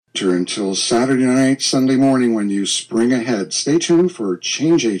Center until Saturday night, Sunday morning when you spring ahead. Stay tuned for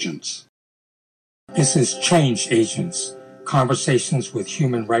Change Agents. This is Change Agents, conversations with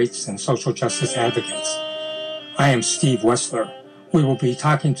human rights and social justice advocates. I am Steve Wessler. We will be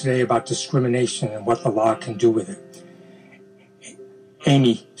talking today about discrimination and what the law can do with it.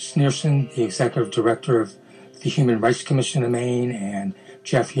 Amy Schneerson, the Executive Director of the Human Rights Commission of Maine, and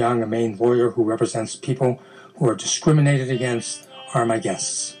Jeff Young, a Maine lawyer who represents people who are discriminated against, are my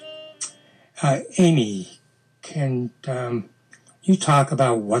guests. Amy, can you talk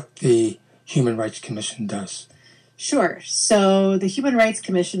about what the Human Rights Commission does? Sure. So the Human Rights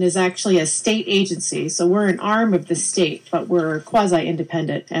Commission is actually a state agency. So we're an arm of the state, but we're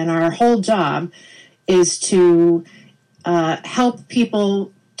quasi-independent. And our whole job is to help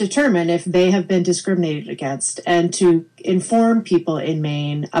people determine if they have been discriminated against and to inform people in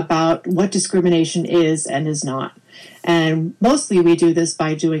Maine about what discrimination is and is not. And mostly we do this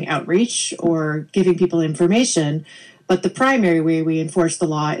by doing outreach or giving people information. But the primary way we enforce the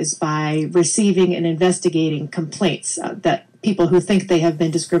law is by receiving and investigating complaints that people who think they have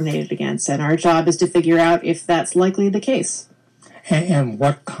been discriminated against. And our job is to figure out if that's likely the case. And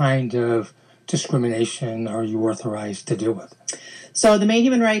what kind of discrimination are you authorized to deal with? So the Maine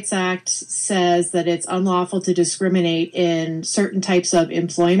Human Rights Act says that it's unlawful to discriminate in certain types of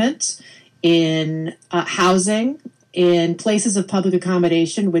employment, in housing, in places of public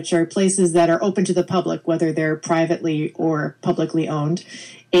accommodation, which are places that are open to the public, whether they're privately or publicly owned,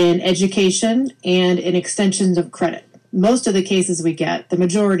 in education, and in extensions of credit. Most of the cases we get, the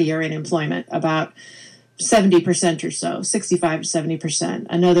majority are in employment, about 70% or so, 65 to 70%.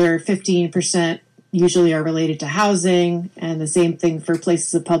 Another 15% usually are related to housing, and the same thing for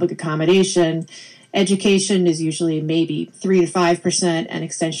places of public accommodation. Education is usually maybe 3 to 5%, and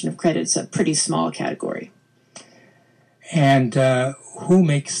extension of credit is a pretty small category. And who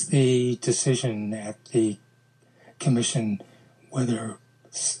makes the decision at the commission whether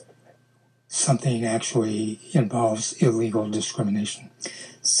something actually involves illegal discrimination?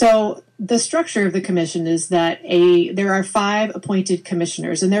 So the structure of the commission is that there are 5 appointed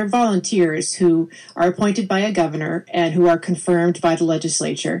commissioners, and they're volunteers who are appointed by a governor and who are confirmed by the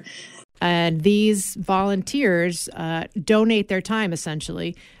legislature. And these volunteers donate their time,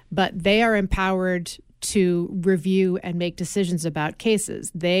 essentially, but they are empowered to review and make decisions about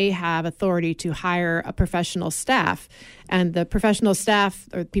cases. They have authority to hire a professional staff, and the professional staff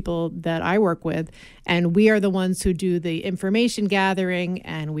are people that I work with, and we are the ones who do the information gathering,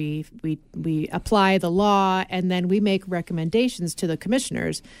 and we apply the law, and then we make recommendations to the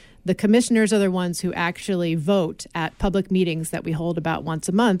commissioners. The commissioners are the ones who actually vote at public meetings that we hold about once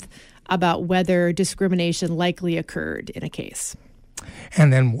a month about whether discrimination likely occurred in a case.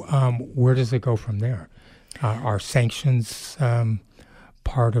 And then where does it go from there? Are sanctions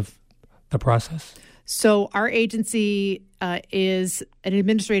part of the process? So our agency is an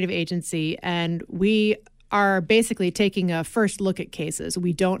administrative agency, and we are basically taking a first look at cases.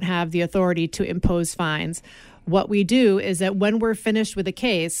 We don't have the authority to impose fines. What we do is that when we're finished with a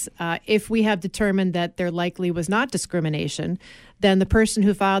case, if we have determined that there likely was not discrimination, then the person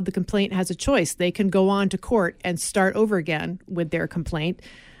who filed the complaint has a choice. They can go on to court and start over again with their complaint.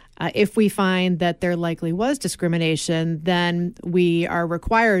 If we find that there likely was discrimination, then we are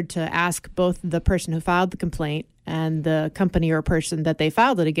required to ask both the person who filed the complaint and the company or person that they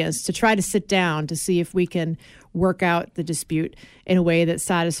filed it against to try to sit down to see if we can work out the dispute in a way that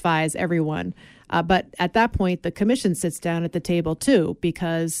satisfies everyone. But at that point, the commission sits down at the table, too,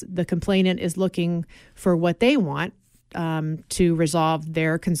 because the complainant is looking for what they want to resolve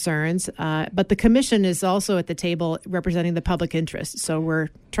their concerns. But the commission is also at the table representing the public interest. So we're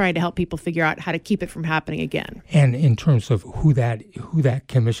trying to help people figure out how to keep it from happening again. And in terms of who that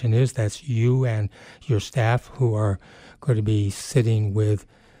commission is, that's you and your staff who are going to be sitting with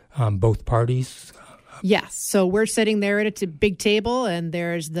both parties? Yes. So we're sitting there at a big table, and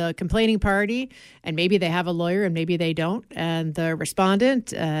there's the complaining party, and maybe they have a lawyer and maybe they don't, and the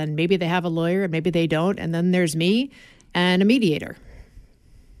respondent, and maybe they have a lawyer and maybe they don't, and then there's me and a mediator.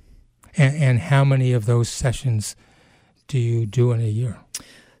 And how many of those sessions do you do in a year?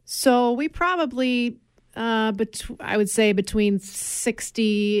 So we probably, I would say between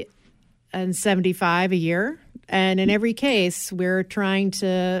 60 and 75 a year. And in every case, we're trying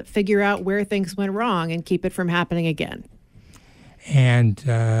to figure out where things went wrong and keep it from happening again. And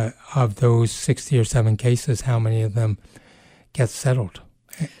of those 60 or 7 cases, how many of them get settled?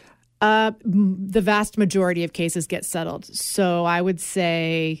 The vast majority of cases get settled. So I would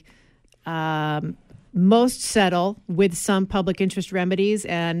say most settle with some public interest remedies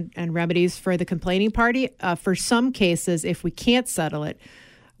and remedies for the complaining party. For some cases, if we can't settle it,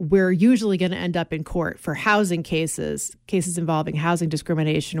 we're usually going to end up in court. For housing cases involving housing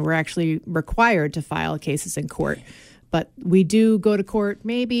discrimination, we're actually required to file cases in court. But we do go to court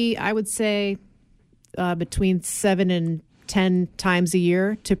maybe, I would say, between 7 and 10 times a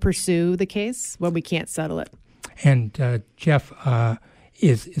year to pursue the case when we can't settle it. And Jeff,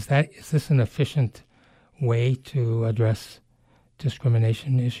 is this an efficient way to address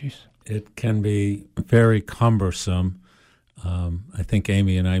discrimination issues? It can be very cumbersome. I think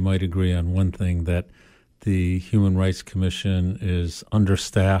Amy and I might agree on one thing, that the Human Rights Commission is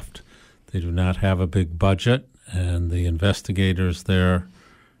understaffed. They do not have a big budget, and the investigators there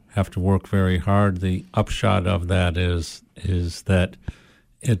have to work very hard. The upshot of that is that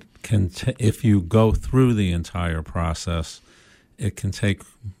it can, if you go through the entire process, it can take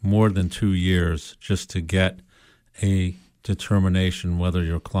more than 2 years just to get a determination whether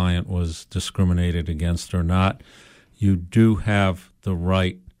your client was discriminated against or not. You do have the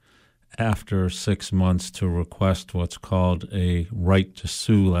right after 6 months to request what's called a right to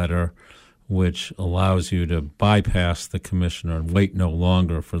sue letter, which allows you to bypass the commissioner and wait no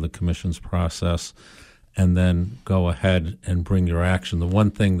longer for the commission's process and then go ahead and bring your action. The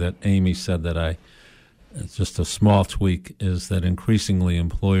one thing that Amy said that it's just a small tweak, is that increasingly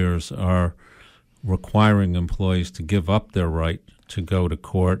employers are requiring employees to give up their right to go to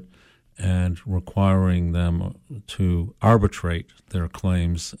court and requiring them to arbitrate their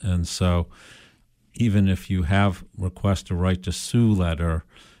claims. And so even if you have request a right to sue letter,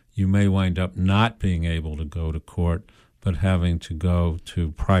 you may wind up not being able to go to court, but having to go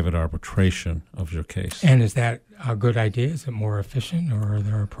to private arbitration of your case. And is that a good idea? Is it more efficient, or are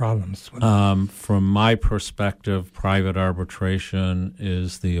there problems with it? From my perspective, private arbitration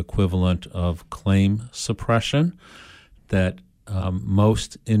is the equivalent of claim suppression, that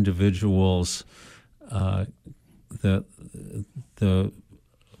most individuals, the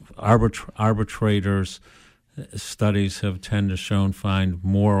arbitrators, studies have tended to shown find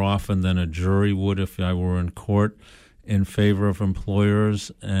more often than a jury would if I were in court in favor of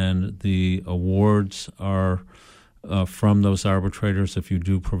employers, and the awards are from those arbitrators, if you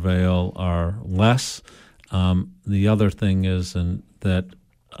do prevail, are less. The other thing is that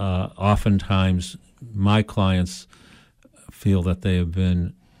oftentimes my clients feel that they have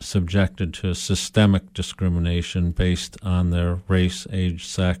been subjected to systemic discrimination based on their race, age,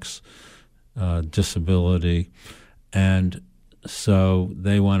 sex, disability, and so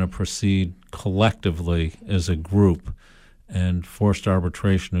they want to proceed collectively as a group, and forced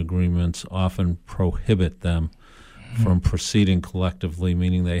arbitration agreements often prohibit them from proceeding collectively,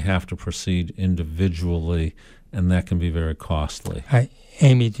 meaning they have to proceed individually, and that can be very costly.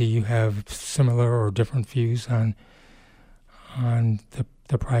 Amy, do you have similar or different views on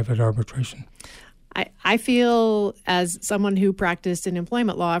the private arbitration? I feel, as someone who practiced in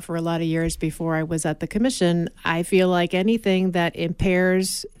employment law for a lot of years before I was at the commission, I feel like anything that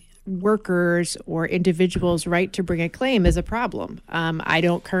impairs workers or individuals' right to bring a claim is a problem. I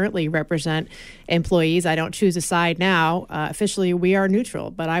don't currently represent employees. I don't choose a side now. Officially, we are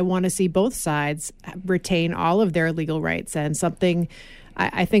neutral, but I want to see both sides retain all of their legal rights. And something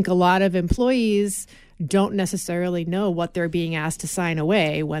I think a lot of employees don't necessarily know what they're being asked to sign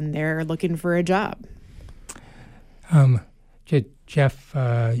away when they're looking for a job. Jeff,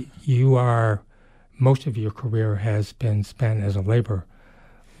 most of your career has been spent as a labor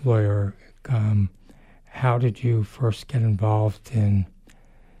lawyer. How did you first get involved in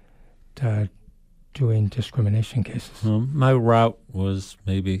doing discrimination cases? My route was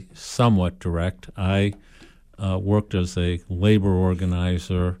maybe somewhat direct. I worked as a labor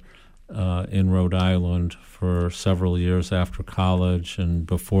organizer in Rhode Island for several years after college, and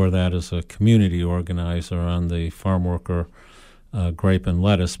before that as a community organizer on the farm worker grape and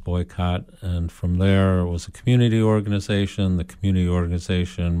lettuce boycott. And from there it was a community organization. The community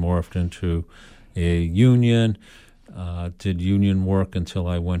organization morphed into a union, did union work until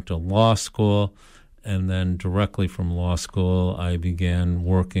I went to law school. And then directly from law school, I began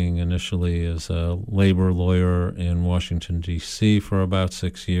working initially as a labor lawyer in Washington, D.C. for about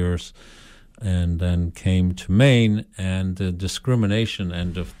 6 years, and then came to Maine. And the discrimination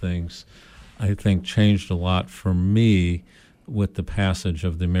end of things, I think, changed a lot for me with the passage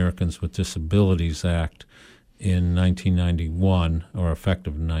of the Americans with Disabilities Act in 1991, or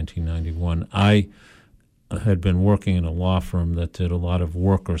effective in 1991. I had been working in a law firm that did a lot of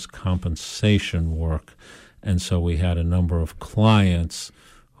workers' compensation work, and so we had a number of clients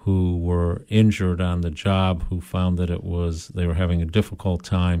who were injured on the job, who found that they were having a difficult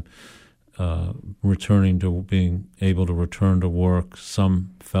time returning to being able to return to work.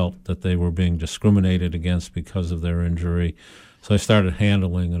 Some felt that they were being discriminated against because of their injury. So I started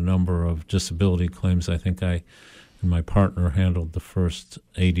handling a number of disability claims. I think I and my partner handled the first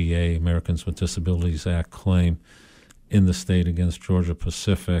ADA, Americans with Disabilities Act claim in the state against Georgia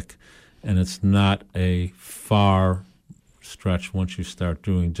Pacific. And it's not a far stretch once you start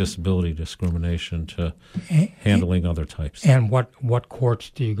doing disability discrimination to handling other types. And what courts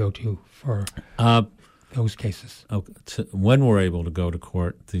do you go to for those cases? When we're able to go to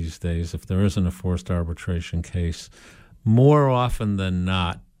court these days, if there isn't a forced arbitration case, more often than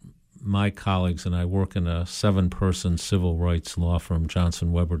not, my colleagues and I work in a 7-person civil rights law firm,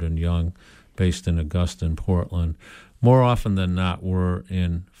 Johnson, Webber & Young, based in Augusta and Portland. More often than not, we're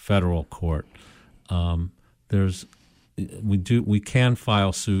in federal court. We can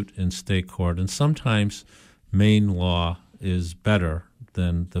file suit in state court, and sometimes Maine law is better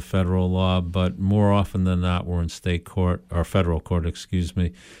than the federal law, but more often than not, we're in state court, or federal court,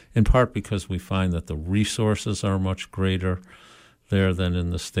 in part because we find that the resources are much greater there than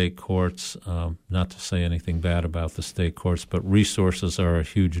in the state courts. Not to say anything bad about the state courts, but resources are a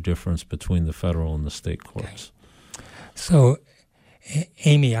huge difference between the federal and the state courts. Okay. So,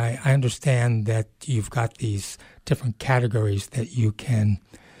 Amy, I understand that you've got these different categories that you can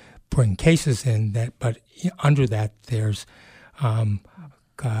bring cases in, but under that there's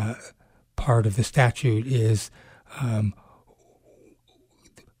part of the statute is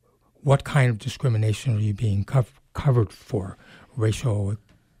what kind of discrimination are you being covered for, racial,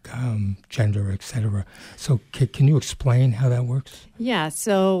 gender, etc. So can you explain how that works? Yeah,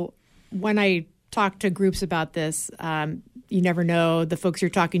 so when I talk to groups about this, you never know the folks you're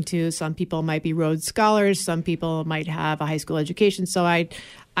talking to. Some people might be Rhodes Scholars. Some people might have a high school education. So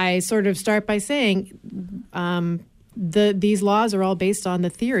I sort of start by saying these laws are all based on the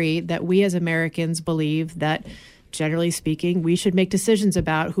theory that we as Americans believe that, generally speaking, we should make decisions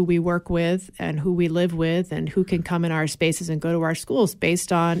about who we work with and who we live with and who can come in our spaces and go to our schools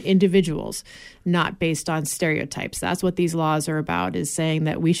based on individuals, not based on stereotypes. That's what these laws are about, is saying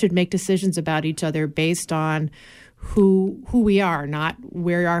that we should make decisions about each other based on who we are, not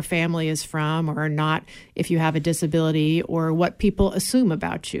where our family is from, or not if you have a disability, or what people assume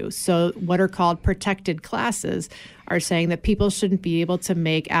about you. So what are called protected classes are saying that people shouldn't be able to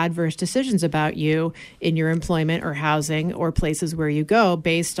make adverse decisions about you in your employment or housing or places where you go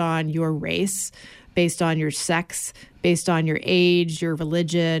based on your race, based on your sex, based on your age, your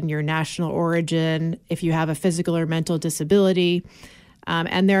religion, your national origin, if you have a physical or mental disability.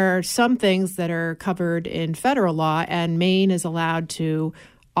 And there are some things that are covered in federal law, and Maine is allowed to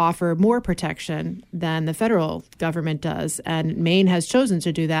offer more protection than the federal government does. And Maine has chosen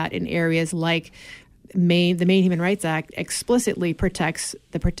to do that in areas like the Maine Human Rights Act explicitly protects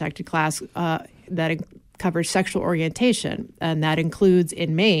the protected class that covers sexual orientation. And that includes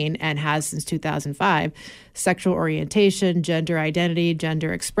in Maine, and has since 2005, sexual orientation, gender identity,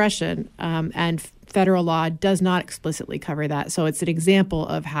 gender expression, and federal law does not explicitly cover that. So it's an example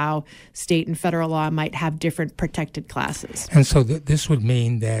of how state and federal law might have different protected classes. And so this would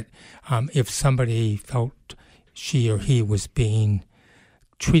mean that if somebody felt she or he was being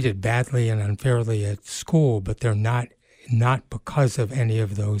treated badly and unfairly at school, but they're not because of any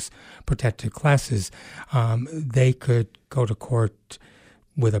of those protected classes, they could go to court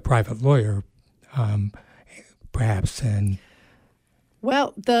with a private lawyer, perhaps, and...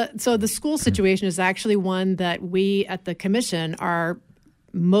 Well, the school situation is actually one that we at the commission are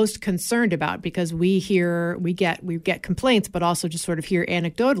most concerned about, because we get complaints, but also just sort of hear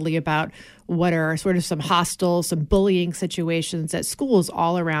anecdotally about what are sort of some hostile, some bullying situations at schools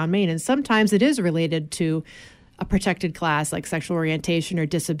all around Maine. And sometimes it is related to a protected class like sexual orientation or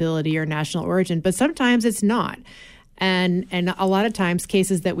disability or national origin, but sometimes it's not. And a lot of times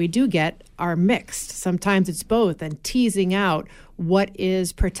cases that we do get are mixed. Sometimes it's both, and teasing out what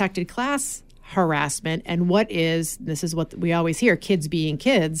is protected class harassment and what is, this is what we always hear, kids being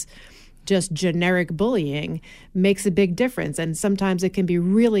kids, just generic bullying makes a big difference. And sometimes it can be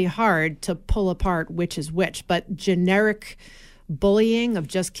really hard to pull apart which is which. But generic bullying of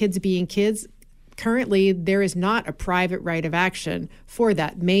just kids being kids, currently, there is not a private right of action for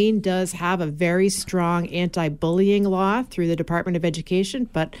that. Maine does have a very strong anti-bullying law through the Department of Education,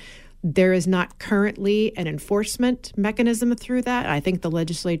 but there is not currently an enforcement mechanism through that. I think the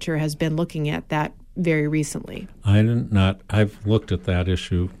legislature has been looking at that very recently. I've looked at that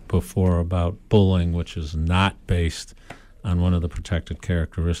issue before about bullying, which is not based on one of the protected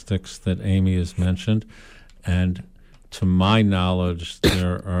characteristics that Amy has mentioned. And to my knowledge,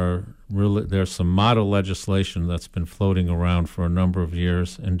 there's some model legislation that's been floating around for a number of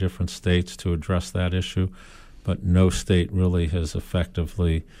years in different states to address that issue, but no state really has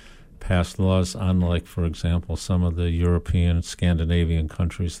effectively passed laws, unlike, for example, some of the European and Scandinavian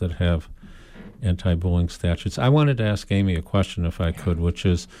countries that have anti-bullying statutes. I wanted to ask Amy a question, if I could, which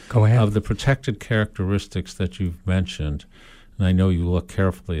is, Go ahead. of the protected characteristics that you've mentioned, and I know you look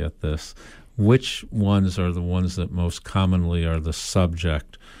carefully at this, which ones are the ones that most commonly are the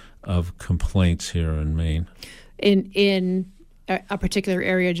subject of complaints here in Maine? In a particular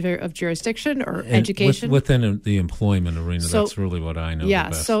area of jurisdiction or education? Within the employment arena, So, that's really what I know yeah, the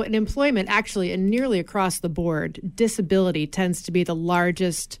best. so in employment, actually, and nearly across the board, disability tends to be the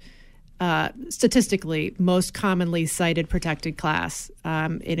largest, statistically, most commonly cited protected class.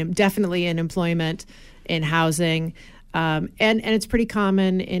 Definitely in employment, in housing, and it's pretty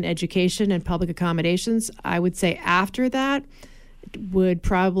common in education and public accommodations. I would say after that would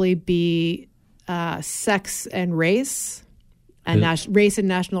probably be sex and race. And race and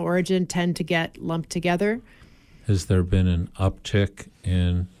national origin tend to get lumped together. Has there been an uptick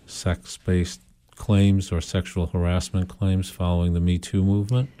in sex-based claims or sexual harassment claims following the Me Too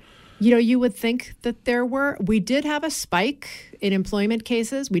movement? You know, you would think that there were. We did have a spike in employment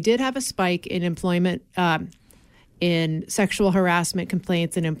cases. We did have a spike in employment, in sexual harassment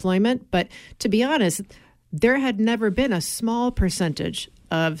complaints in employment. But to be honest, there had never been a small percentage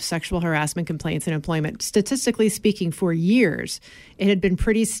of sexual harassment complaints in employment. Statistically speaking, for years, it had been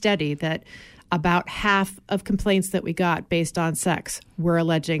pretty steady that about half of complaints that we got based on sex were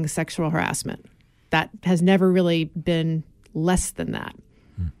alleging sexual harassment. That has never really been less than that.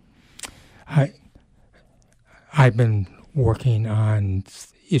 I've been working on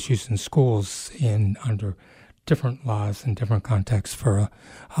issues in schools under different laws and different contexts for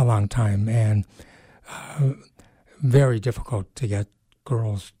a long time, and very difficult to get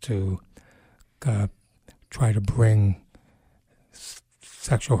girls to try to bring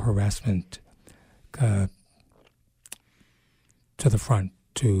sexual harassment to the front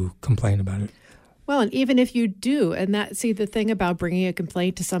to complain about it. Well, and even if you do, and the thing about bringing a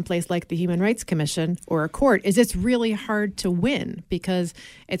complaint to someplace like the Human Rights Commission or a court is it's really hard to win, because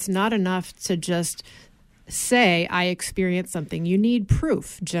it's not enough to just say, I experienced something. You need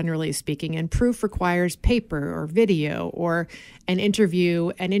proof, generally speaking, and proof requires paper or video or an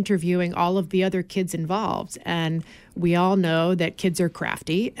interview and interviewing all of the other kids involved. And we all know that kids are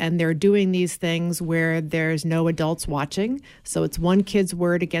crafty, and they're doing these things where there's no adults watching. So it's one kid's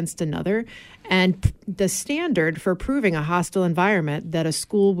word against another. And the standard for proving a hostile environment that a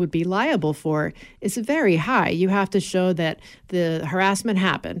school would be liable for is very high. You have to show that the harassment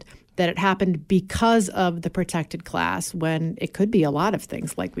happened, that it happened because of the protected class, when it could be a lot of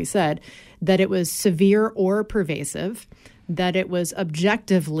things, like we said, that it was severe or pervasive, that it was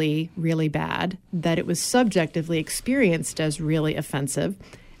objectively really bad, that it was subjectively experienced as really offensive.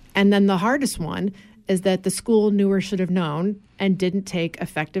 And then the hardest one is that the school knew or should have known and didn't take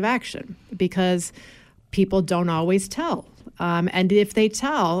effective action, because people don't always tell. And if they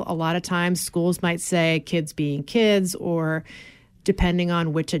tell, a lot of times schools might say kids being kids, or depending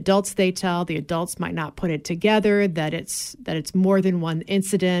on which adults they tell, the adults might not put it together that it's more than one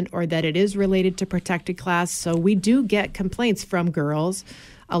incident, or that it is related to protected class. So we do get complaints from girls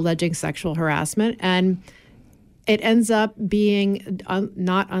alleging sexual harassment, and it ends up being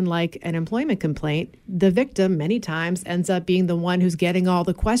not unlike an employment complaint. The victim many times ends up being the one who's getting all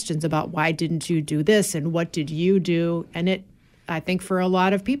the questions about why didn't you do this and what did you do? And I think for a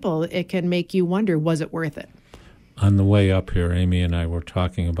lot of people, it can make you wonder, was it worth it? On the way up here, Amy and I were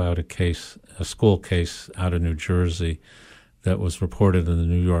talking about a school case out of New Jersey that was reported in the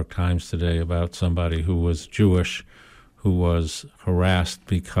New York Times today about somebody who was Jewish, who was harassed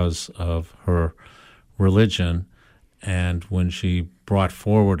because of her religion. And when she brought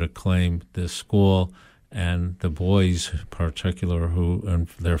forward a claim, the school and the boys in particular, and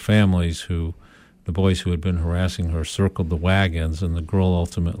their families, the boys who had been harassing her, circled the wagons, and the girl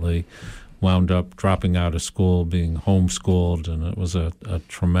ultimately wound up dropping out of school, being homeschooled, and it was a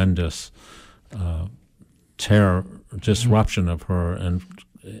tremendous disruption of her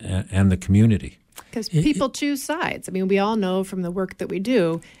and the community. Because people choose sides. I mean, we all know from the work that we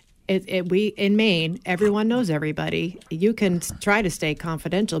do, we in Maine, everyone knows everybody. You can try to stay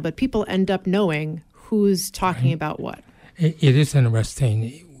confidential, but people end up knowing who's talking about what. It is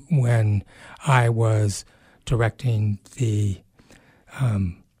interesting. When I was directing the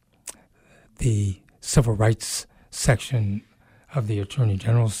civil rights section of the Attorney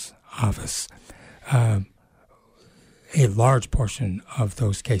General's office, a large portion of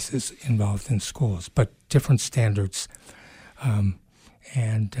those cases involved in schools, but different standards,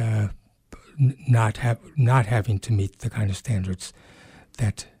 and not having to meet the kind of standards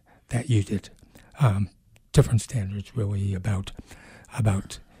that you did. Different standards, really, about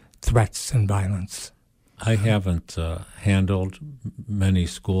threats and violence. I haven't handled many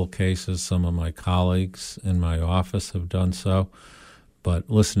school cases. Some of my colleagues in my office have done so. But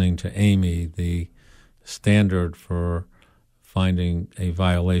listening to Amy, the standard for finding a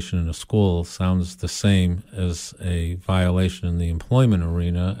violation in a school sounds the same as a violation in the employment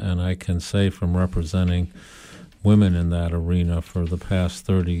arena. And I can say from representing women in that arena for the past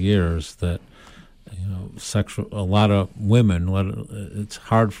 30 years that a lot of women,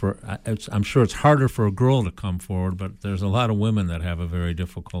 I'm sure it's harder for a girl to come forward, but there's a lot of women that have a very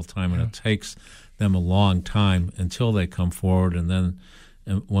difficult time, and it takes them a long time until they come forward. And then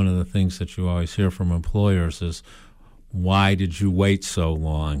one of the things that you always hear from employers is, why did you wait so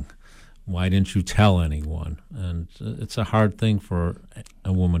long? Why didn't you tell anyone? And it's a hard thing for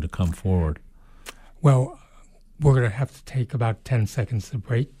a woman to come forward. Well, we're going to have to take about 10 seconds of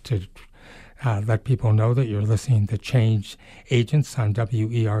break to let people know that you're listening to Change Agents on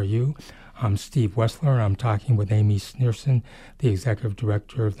WERU. I'm Steve Wessler. I'm talking with Amy Sneerson, the Executive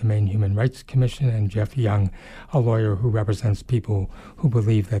Director of the Maine Human Rights Commission, and Jeff Young, a lawyer who represents people who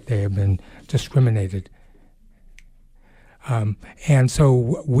believe that they have been discriminated. And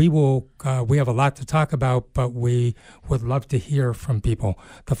so we have a lot to talk about, but we would love to hear from people.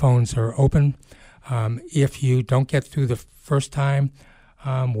 The phones are open. If you don't get through the first time,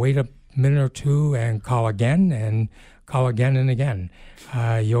 wait a minute or two and call again and again.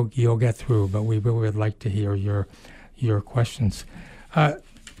 You'll get through, but we really would like to hear your questions.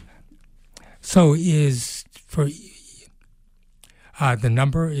 So the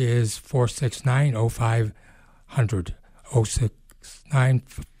number is 469-0500.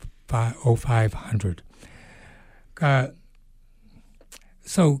 069-0500.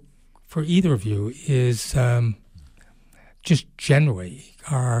 So for either of you, is just generally,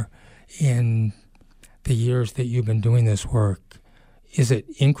 in the years that you've been doing this work, is it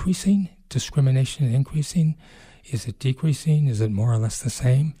increasing? Discrimination increasing? Is it decreasing? Is it more or less the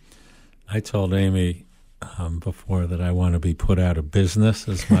same? I told Amy before that I want to be put out of business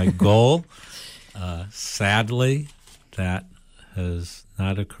as my goal. Sadly, that has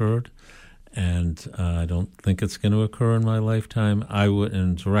not occurred, and I don't think it's going to occur in my lifetime.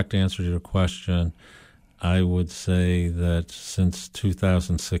 In direct answer to your question, I would say that since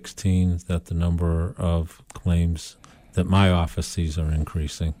 2016, that the number of claims that my office sees are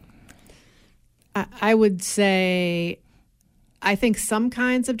increasing. I would say I think some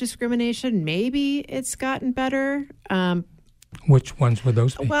kinds of discrimination, maybe it's gotten better. Which ones would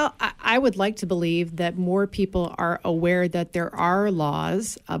those be? Well, I would like to believe that more people are aware that there are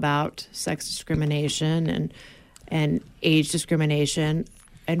laws about sex discrimination and age discrimination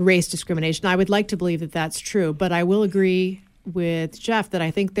and race discrimination. I would like to believe that that's true, but I will agree with Jeff that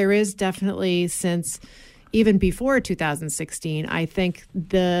I think there is definitely, since even before 2016, I think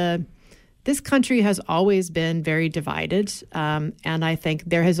this country has always been very divided, and I think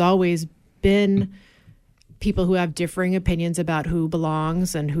there has always been people who have differing opinions about who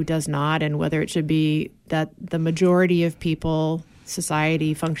belongs and who does not, and whether it should be that the majority of people,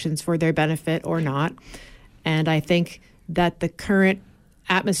 society functions for their benefit or not. And I think that the current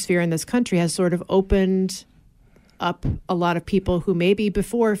atmosphere in this country has sort of opened up a lot of people who maybe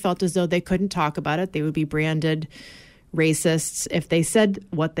before felt as though they couldn't talk about it. They would be branded racists if they said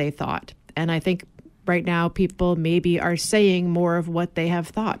what they thought. And I think right now people maybe are saying more of what they have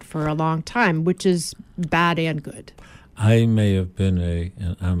thought for a long time, which is bad and good. I may have been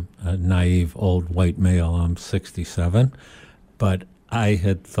I'm a naive old white male. I'm 67, but I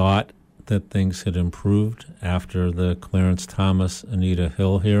had thought that things had improved after the Clarence Thomas, Anita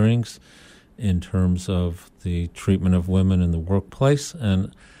Hill hearings in terms of the treatment of women in the workplace.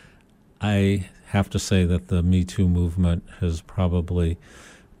 And I have to say that the Me Too movement has probably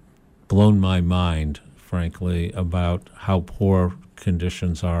blown my mind, frankly, about how poor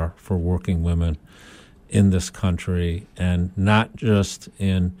conditions are for working women in this country, and not just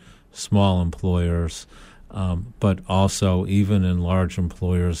in small employers, but also even in large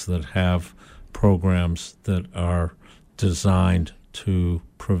employers that have programs that are designed to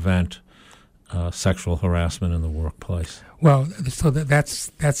prevent sexual harassment in the workplace. Well, so that's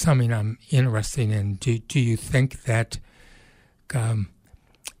something I'm interested in. Do you think that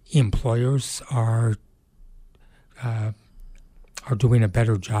employers are doing a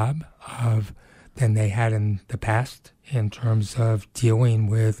better job than they had in the past in terms of dealing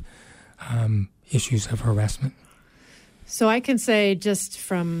with issues of harassment? So I can say just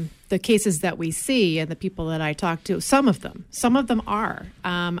from the cases that we see and the people that I talk to, some of them are.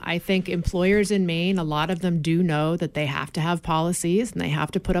 I think employers in Maine, a lot of them do know that they have to have policies and they have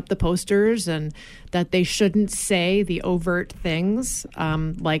to put up the posters and that they shouldn't say the overt things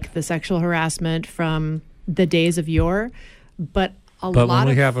like the sexual harassment from the days of yore. But when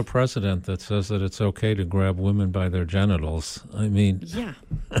we have a president that says that it's okay to grab women by their genitals, I mean... Yeah.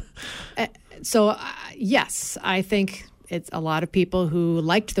 Yes, I think it's a lot of people who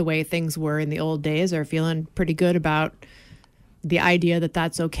liked the way things were in the old days are feeling pretty good about the idea that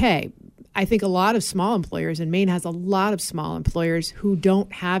that's okay. I think a lot of small employers, and Maine has a lot of small employers who don't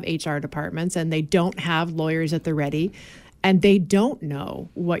have HR departments and they don't have lawyers at the ready and they don't know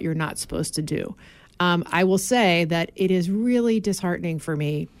what you're not supposed to do. I will say that it is really disheartening for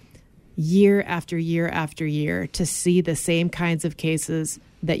me year after year after year to see the same kinds of cases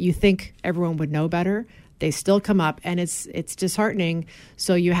that you think everyone would know better. They still come up, and it's disheartening.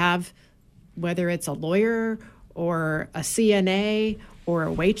 So you have, whether it's a lawyer or a CNA or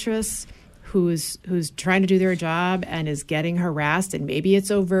a waitress who's trying to do their job and is getting harassed, and maybe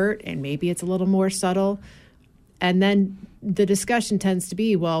it's overt and maybe it's a little more subtle. And then the discussion tends to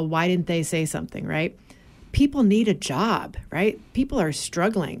be, well, why didn't they say something, right? People need a job, right? People are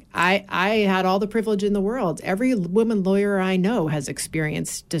struggling. I had all the privilege in the world. Every woman lawyer I know has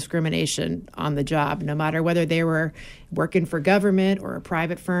experienced discrimination on the job, no matter whether they were working for government or a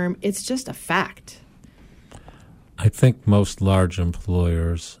private firm. It's just a fact. I think most large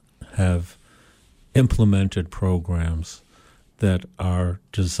employers have implemented programs that are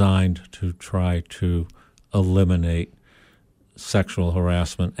designed to try to eliminate sexual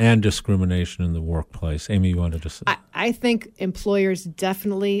harassment and discrimination in the workplace. Amy, you wanted to say? I think employers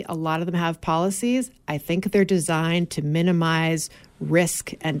definitely, a lot of them have policies. I think they're designed to minimize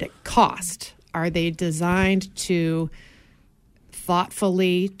risk and cost. Are they designed to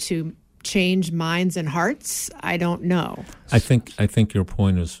thoughtfully to change minds and hearts? I don't know. I think your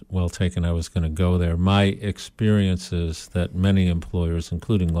point is well taken. I was going to go there. My experience is that many employers,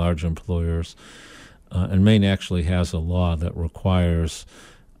 including large employers, and Maine actually has a law that requires,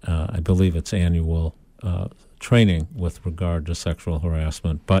 I believe it's annual training with regard to sexual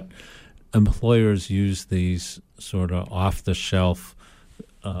harassment. But employers use these sort of off-the-shelf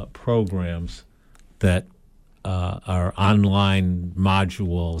programs that are online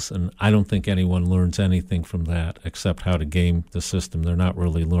modules, and I don't think anyone learns anything from that except how to game the system. They're not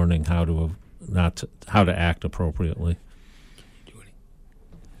really learning how to act appropriately.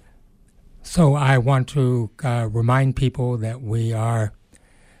 So I want to remind people that we are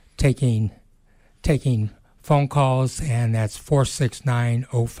taking phone calls, and that's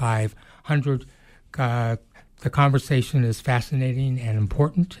 469-0500. The conversation is fascinating and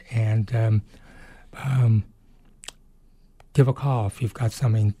important, and give a call if you've got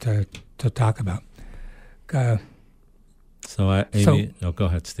something to talk about. Amy, go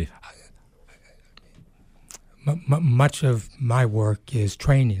ahead, Steve. Much of my work is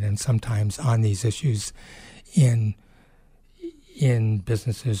training, and sometimes on these issues in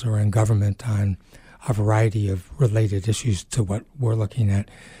businesses or in government on a variety of related issues to what we're looking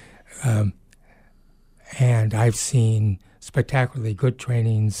at. And I've seen spectacularly good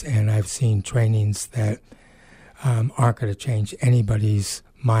trainings, and I've seen trainings that aren't going to change anybody's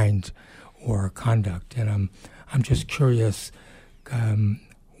mind or conduct. And I'm just curious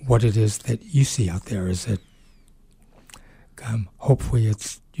what it is that you see out there. Is it hopefully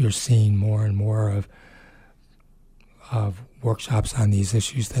you're seeing more and more of workshops on these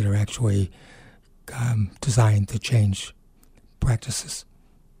issues that are actually designed to change practices?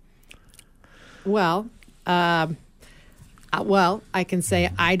 Well, I can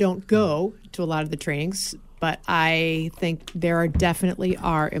say I don't go to a lot of the trainings, but I think there definitely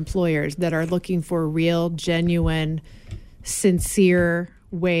are employers that are looking for real, genuine, sincere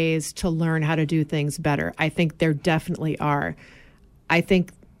ways to learn how to do things better. I think there definitely are. I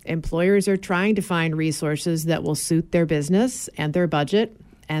think employers are trying to find resources that will suit their business and their budget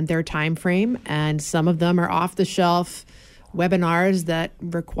and their time frame, and some of them are off-the-shelf webinars that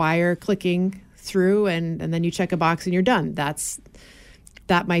require clicking through and then you check a box and you're done.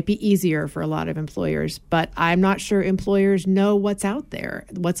 That might be easier for a lot of employers, but I'm not sure employers know what's out there,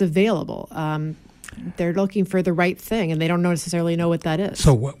 what's available. They're looking for the right thing, and they don't necessarily know what that is.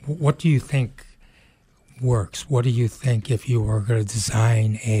 So what do you think works? What do you think if you were going to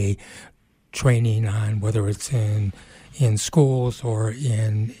design a training on, whether it's in schools or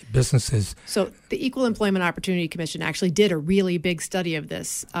in businesses? So the Equal Employment Opportunity Commission actually did a really big study of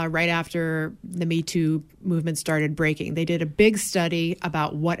this right after the Me Too movement started breaking. They did a big study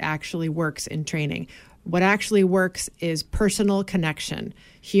about what actually works in training. What actually works is personal connection,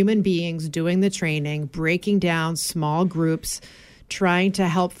 human beings doing the training, breaking down small groups, trying to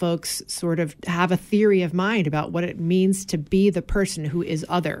help folks sort of have a theory of mind about what it means to be the person who is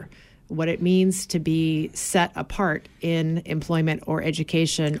other, what it means to be set apart in employment or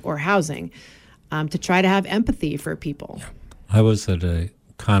education or housing, to try to have empathy for people. Yeah. I was at a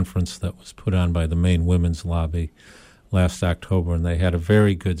conference that was put on by the Maine Women's Lobby last October, and they had a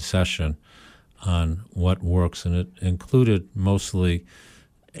very good session on what works, and it included mostly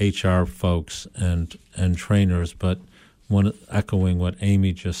HR folks and trainers, but echoing what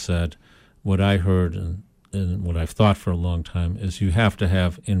Amy just said, what I heard and what I've thought for a long time is you have to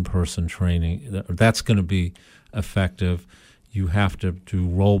have in-person training. That's going to be effective. You have to do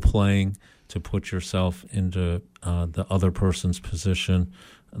role-playing to put yourself into the other person's position.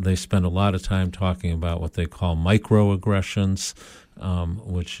 They spend a lot of time talking about what they call microaggressions,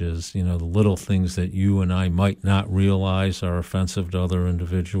 which is, the little things that you and I might not realize are offensive to other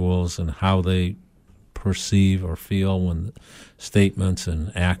individuals and how they perceive or feel when statements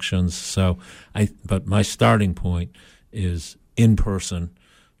and actions. But my starting point is in-person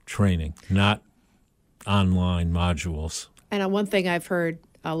training, not online modules. And one thing I've heard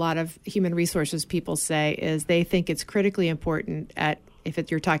a lot of human resources people say is they think it's critically important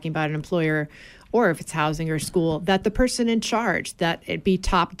if you're talking about an employer or if it's housing or school, that the person in charge, that it be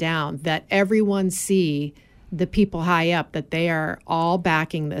top down, that everyone see the people high up, that they are all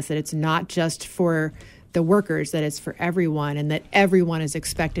backing this, that it's not just for the workers, that it's for everyone, and that everyone is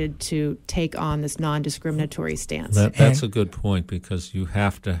expected to take on this non-discriminatory stance. That's a good point, because you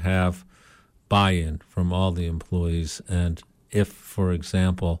have to have buy-in from all the employees. And if, for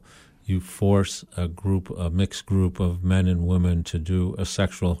example, you force a mixed group of men and women to do a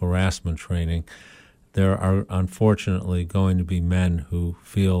sexual harassment training, there are unfortunately going to be men who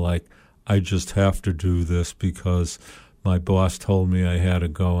feel like, I just have to do this because my boss told me I had to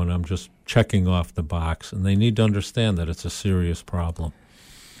go and I'm just checking off the box. And they need to understand that it's a serious problem.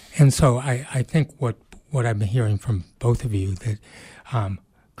 And so I think what I've been hearing from both of you, that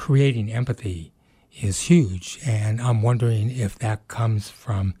creating empathy is huge. And I'm wondering if that comes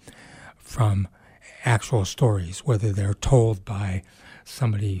from actual stories, whether they're told by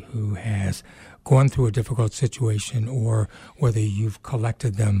somebody who has gone through a difficult situation, or whether you've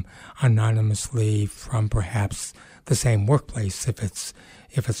collected them anonymously from perhaps the same workplace, if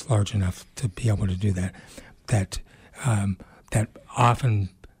it's large enough to be able to do that. That often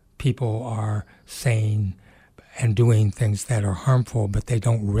people are saying and doing things that are harmful, but they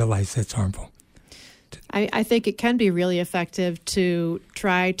don't realize it's harmful. I think it can be really effective to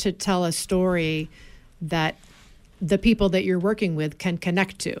try to tell a story that the people that you're working with can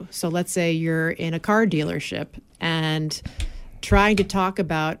connect to. So let's say you're in a car dealership and trying to talk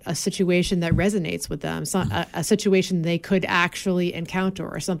about a situation that resonates with them, a situation they could actually encounter,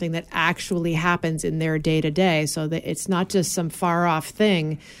 or something that actually happens in their day-to-day, so that it's not just some far-off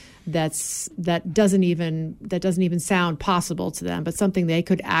thing that doesn't even sound possible to them, but something they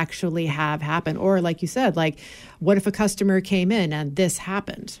could actually have happen. Or like you said, like, what if a customer came in and this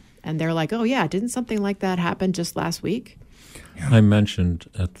happened? And they're like, oh yeah, didn't something like that happen just last week? Yeah. I mentioned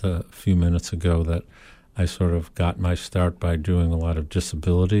a few minutes ago that I sort of got my start by doing a lot of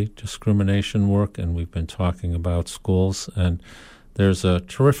disability discrimination work, and we've been talking about schools. And there's a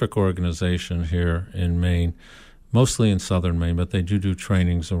terrific organization here in Maine, mostly in southern Maine, but they do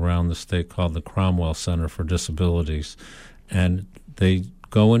trainings around the state, called the Cromwell Center for Disabilities. And they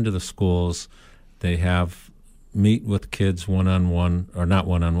go into the schools, they meet with kids one-on-one, or not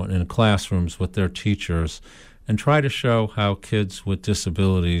one-on-one, in classrooms with their teachers, and try to show how kids with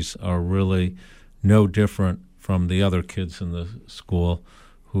disabilities are really no different from the other kids in the school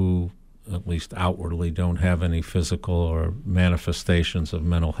who, at least outwardly, don't have any physical or manifestations of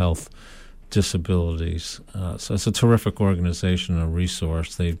mental health disabilities. So it's a terrific organization, a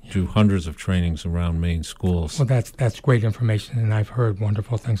resource. They do hundreds of trainings around Maine schools. Well, that's great information, and I've heard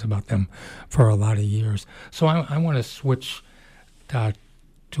wonderful things about them for a lot of years. So I want to switch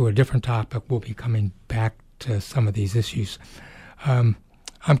to a different topic. We'll be coming back to some of these issues. I'm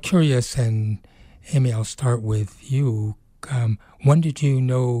curious, and Amy, I'll start with you. When did you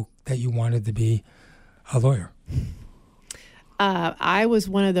know that you wanted to be a lawyer? I was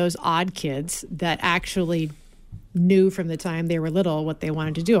one of those odd kids that actually knew from the time they were little what they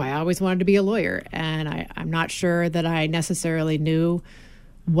wanted to do. I always wanted to be a lawyer, and I'm not sure that I necessarily knew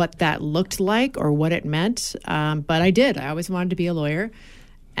what that looked like or what it meant, but I did. I always wanted to be a lawyer,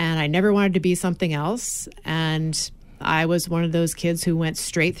 and I never wanted to be something else. And I was one of those kids who went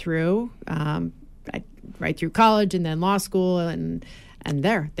straight through, right through college and then law school, and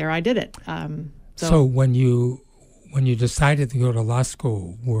there I did it. So when you decided to go to law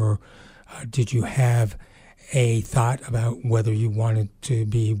school, did you have a thought about whether you wanted to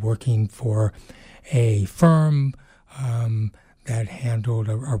be working for a firm that handled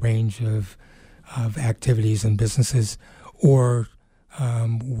a range of activities and businesses, or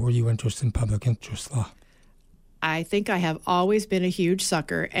were you interested in public interest law? I think I have always been a huge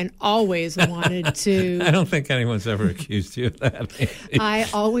sucker and always wanted to. I don't think anyone's ever accused you of that. I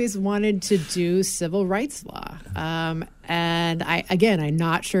always wanted to do civil rights law. And I'm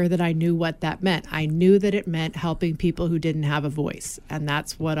not sure that I knew what that meant. I knew that it meant helping people who didn't have a voice. And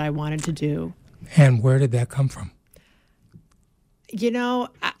that's what I wanted to do. And where did that come from?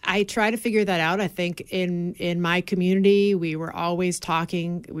 I try to figure that out. I think in my community, we were always taught.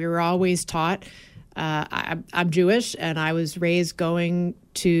 I'm Jewish, and I was raised going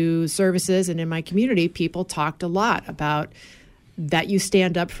to services, and in my community, people talked a lot about that you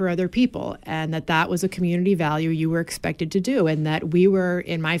stand up for other people, and that was a community value you were expected to do, and that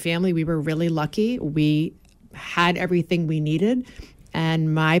in my family, we were really lucky. We had everything we needed,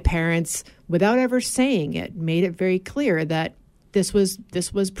 and my parents, without ever saying it, made it very clear that this was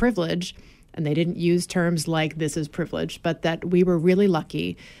privilege, and they didn't use terms like this is privilege, but that we were really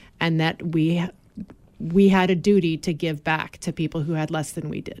lucky, and that we had a duty to give back to people who had less than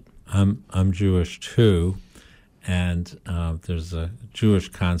we did. I'm Jewish too, and there's a Jewish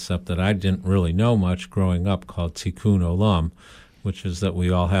concept that I didn't really know much growing up called Tikkun Olam, which is that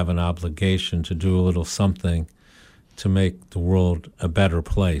we all have an obligation to do a little something to make the world a better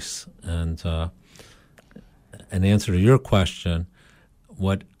place. And an answer to your question,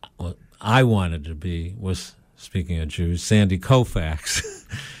 what I wanted to be was, speaking of Jews, Sandy Koufax,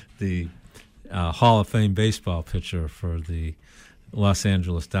 the Hall of Fame baseball pitcher for the Los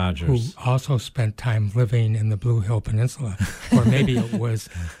Angeles Dodgers. Who also spent time living in the Blue Hill Peninsula, or maybe it was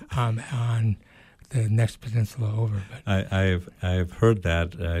on the next peninsula over. But I've heard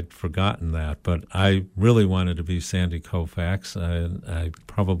that. I'd forgotten that. But I really wanted to be Sandy Koufax. I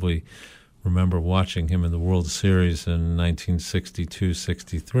probably remember watching him in the World Series in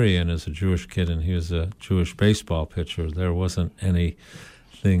 1962-63, and as a Jewish kid, and he was a Jewish baseball pitcher, there wasn't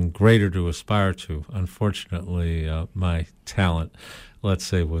anything greater to aspire to. Unfortunately, my talent, let's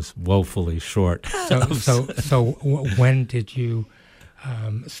say, was woefully short. So when did you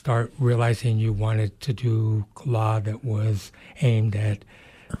start realizing you wanted to do law that was aimed at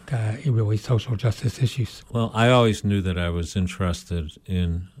really social justice issues? Well, I always knew that I was interested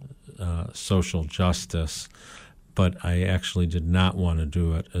in social justice, but I actually did not want to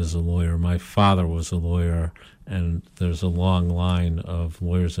do it as a lawyer. My father was a lawyer, and there's a long line of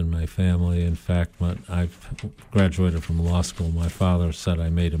lawyers in my family. In fact, I've graduated from law school. My father said I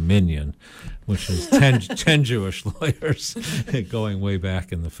made a minion, which is 10 Jewish lawyers going way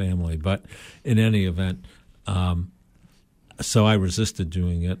back in the family. But in any event, so I resisted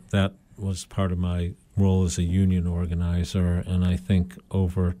doing it. That was part of my role as a union organizer, and I think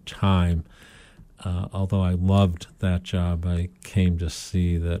over time, although I loved that job, I came to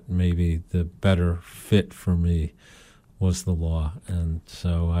see that maybe the better fit for me was the law, and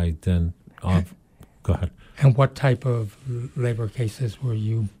so I then go ahead. And what type of labor cases were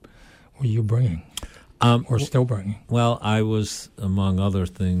you bringing? Or still bringing? Well, I was, among other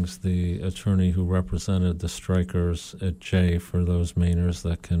things, the attorney who represented the strikers at Jay, for those Mainers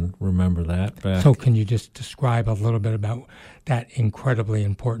that can remember that back. So can you just describe a little bit about that incredibly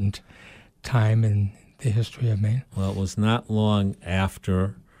important time in the history of Maine? Well, it was not long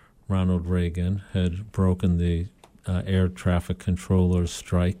after Ronald Reagan had broken the air traffic controllers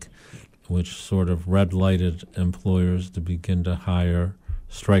strike, which sort of red-lighted employers to begin to hire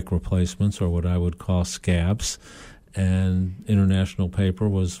strike replacements, or what I would call scabs. And International Paper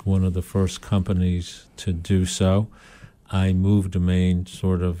was one of the first companies to do so. I moved to Maine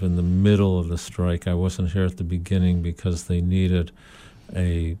sort of in the middle of the strike. I wasn't here at the beginning because they needed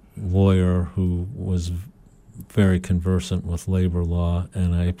a lawyer who was very conversant with labor law,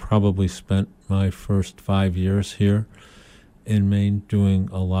 and I probably spent my first 5 years here in Maine doing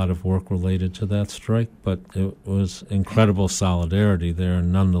a lot of work related to that strike, but it was incredible solidarity there,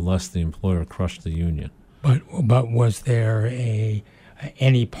 and nonetheless the employer crushed the union. But was there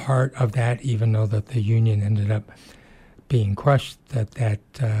any part of that, even though that the union ended up being crushed, that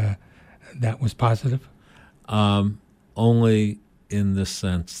was positive? Only in the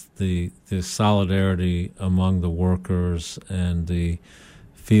sense the solidarity among the workers and the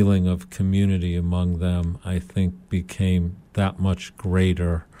feeling of community among them, I think, became that much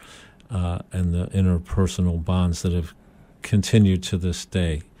greater, and the interpersonal bonds that have continued to this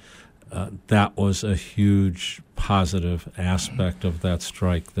day. That was a huge positive aspect of that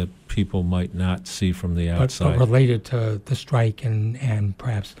strike that people might not see from the But outside. related to the strike and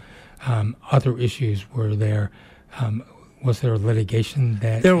perhaps other issues, was there litigation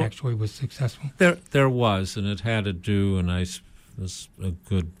that actually was successful? There was, and it had to do, and this a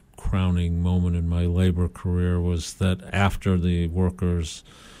good crowning moment in my labor career was that after the workers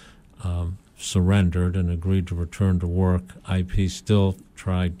surrendered and agreed to return to work, IP still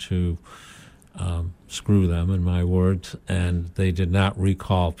tried to screw them, in my words, and they did not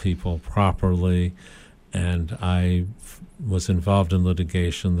recall people properly, and I was involved in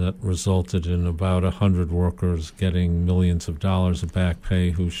litigation that resulted in about 100 workers getting millions of dollars of back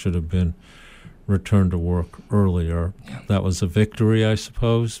pay who should have been returned to work earlier. Yeah. That was a victory, I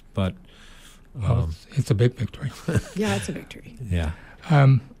suppose, but... Well, it's a big victory. Yeah, it's a victory. Yeah.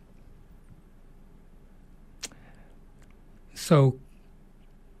 So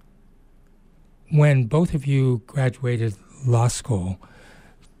when both of you graduated law school,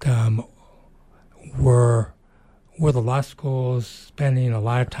 were the law schools spending a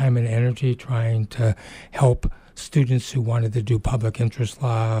lot of time and energy trying to help students who wanted to do public interest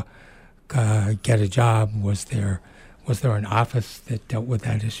law get a job? Was there an office that dealt with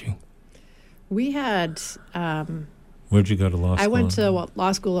that issue? We had... Where'd you go to law school? I went to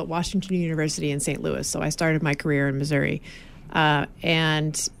law school at Washington University in St. Louis, so I started my career in Missouri.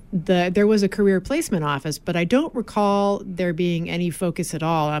 And there was a career placement office, but I don't recall there being any focus at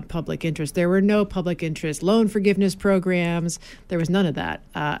all on public interest. There were no public interest loan forgiveness programs. There was none of that.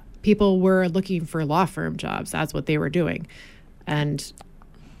 People were looking for law firm jobs. That's what they were doing. And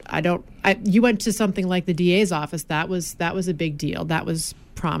you went to something like the DA's office. That was a big deal. That was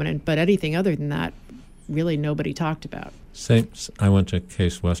prominent. But anything other than that, really nobody talked about. I went to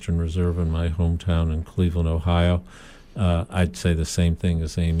Case Western Reserve in my hometown in Cleveland, Ohio. I'd say the same thing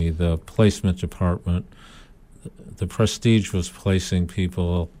as Amy. The placement department, the prestige was placing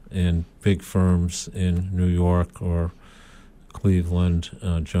people in big firms in New York or Cleveland.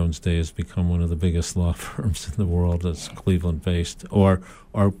 Jones Day has become one of the biggest law firms in the world that's Cleveland-based, or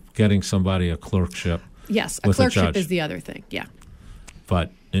getting somebody a clerkship. Yes, a clerkship is the other thing, yeah.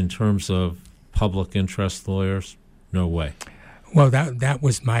 But in terms of public interest lawyers, no way. Well, that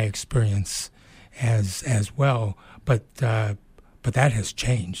was my experience as well, but that has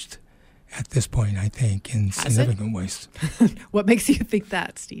changed at this point, I think, in significant ways. What makes you think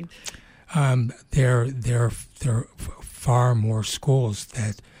that, Steve? There are far more schools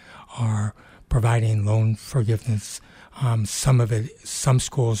that are providing loan forgiveness. Some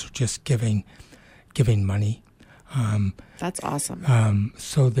schools are just giving money. That's awesome.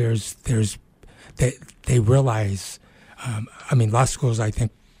 So they realize. Law schools, I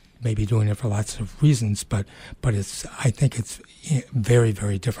think, may be doing it for lots of reasons, but I think it's very,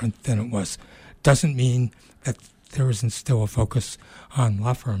 very different than it was. Doesn't mean that there isn't still a focus on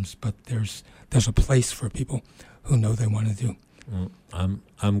law firms, but there's a place for people who know they want to do. Well,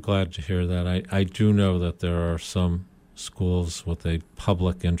 I'm glad to hear that. I do know that there are some schools with a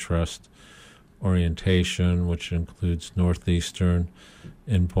public interest orientation, which includes Northeastern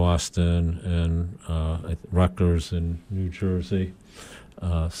in Boston and Rutgers in New Jersey,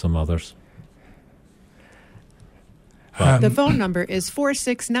 some others. The phone number is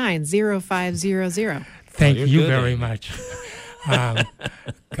 469-0500. Thank you very much.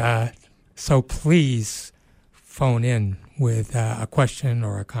 So please phone in with a question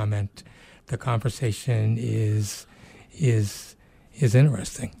or a comment. The conversation is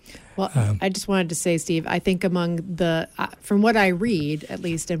interesting. Well, I just wanted to say, Steve, I think among from what I read, at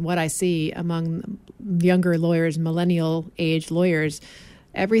least, and what I see among younger lawyers, millennial-age lawyers,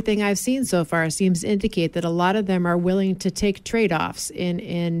 everything I've seen so far seems to indicate that a lot of them are willing to take trade-offs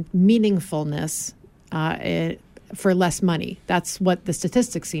in meaningfulness for less money. That's what the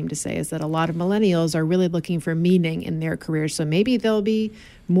statistics seem to say, is that a lot of millennials are really looking for meaning in their careers. So maybe they'll be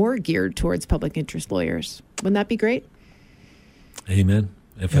more geared towards public interest lawyers. Wouldn't that be great? Amen.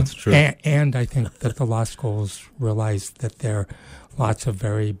 If it's true. And I think that the law schools realize that there are lots of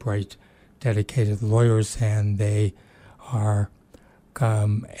very bright, dedicated lawyers, and they are,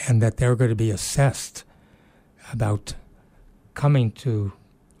 and that they're going to be assessed about coming to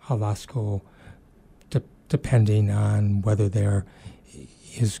a law school, depending on whether there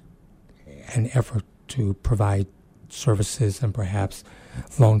is an effort to provide services and perhaps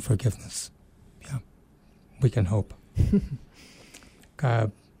loan forgiveness. Yeah, we can hope.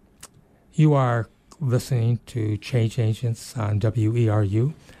 You are listening to Change Agents on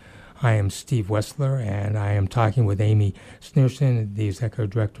WERU I am Steve Wessler, and I am talking with Amy Sneerson, the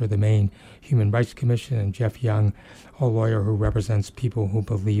Executive Director of the Maine Human Rights Commission, and Jeff Young, a lawyer who represents people who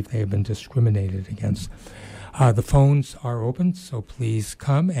believe they have been discriminated against. The phones are open, so please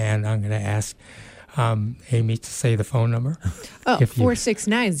come, and I'm going to ask Amy to say the phone number.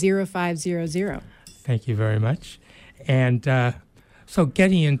 469-0500. Thank you very much. And so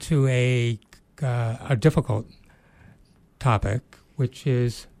getting into a difficult topic, which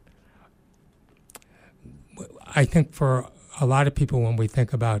is, I think for a lot of people, when we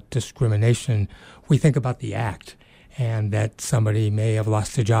think about discrimination, we think about the act and that somebody may have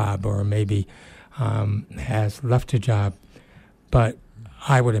lost a job or maybe has left a job. But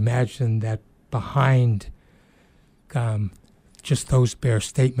I would imagine that behind just those bare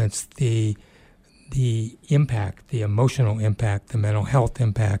statements, the impact, the emotional impact, the mental health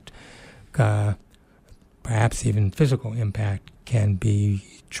impact, perhaps even physical impact can be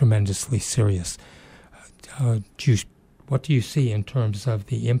tremendously serious. What do you see in terms of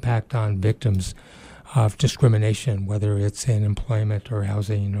the impact on victims of discrimination, whether it's in employment or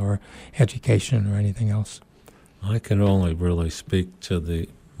housing or education or anything else? I can only really speak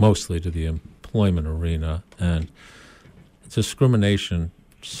mostly to the employment arena, and discrimination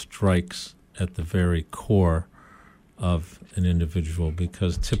strikes at the very core of an individual,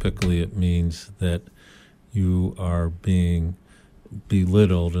 because typically it means that you are being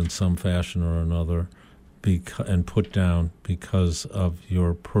belittled in some fashion or another and put down because of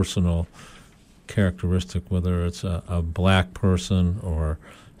your personal characteristic, whether it's a black person or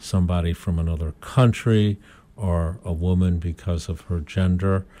somebody from another country or a woman because of her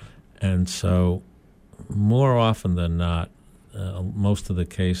gender. And so more often than not, most of the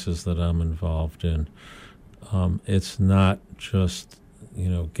cases that I'm involved in, it's not just,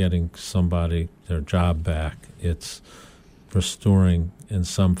 getting somebody their job back. It's restoring in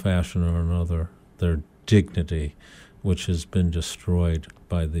some fashion or another their dignity, which has been destroyed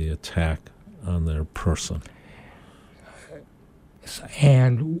by the attack on their person.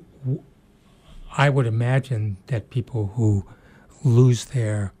 And I would imagine that people who lose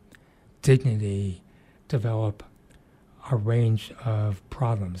their dignity develop a range of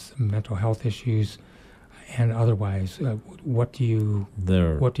problems, mental health issues and otherwise. What do you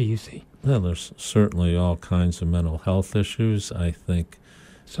see? Well, there's certainly all kinds of mental health issues. I think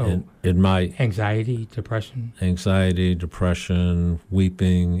so. In my anxiety, depression,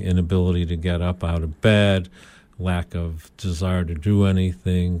 weeping, inability to get up out of bed, lack of desire to do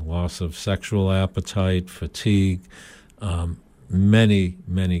anything, loss of sexual appetite, fatigue. Many,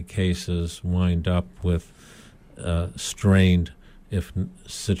 many cases wind up with strained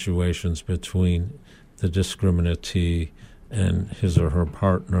situations between the discriminatee and his or her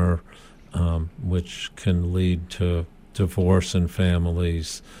partner, which can lead to divorce in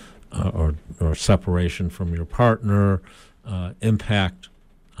families or separation from your partner,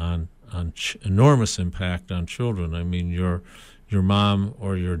 enormous impact on children. I mean, your mom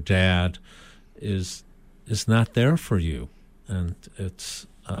or your dad is not there for you, and it's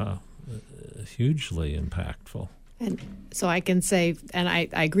hugely impactful. And so I can say, and I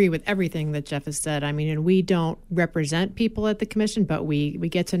agree with everything that Jeff has said. I mean, and we don't represent people at the commission, but we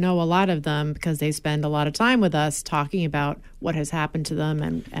get to know a lot of them because they spend a lot of time with us talking about what has happened to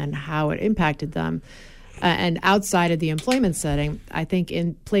them and how it impacted them. And outside of the employment setting, I think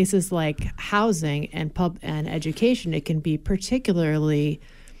in places like housing and education, it can be particularly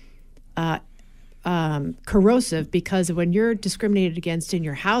corrosive, because when you're discriminated against in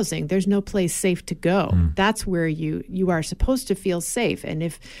your housing, there's no place safe to go. That's where you are supposed to feel safe. And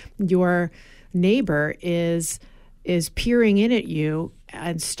if your neighbor is peering in at you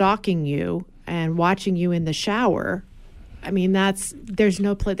and stalking you and watching you in the shower, I mean, there's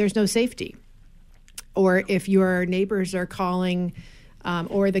no safety. Or if your neighbors are calling,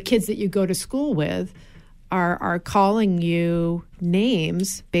 or the kids that you go to school with are calling you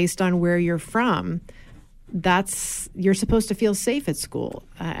names based on where you're from, you're supposed to feel safe at school.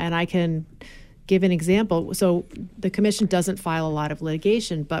 And I can give an example. So the commission doesn't file a lot of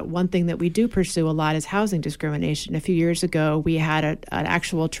litigation, but one thing that we do pursue a lot is housing discrimination. A few years ago, we had an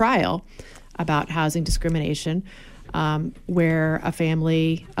actual trial about housing discrimination, where a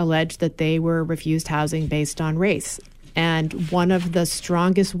family alleged that they were refused housing based on race. And one of the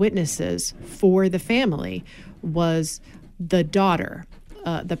strongest witnesses for the family was the daughter,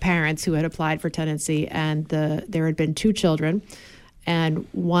 the parents who had applied for tenancy, and there had been 2 children, and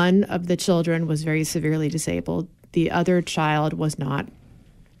one of the children was very severely disabled. The other child was not.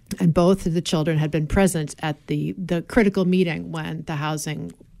 And both of the children had been present at the critical meeting when the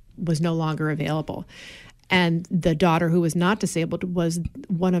housing was no longer available. And the daughter who was not disabled was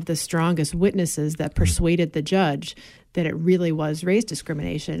one of the strongest witnesses that persuaded the judge that it really was race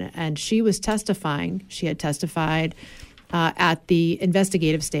discrimination. And she was testifying. She had testified at the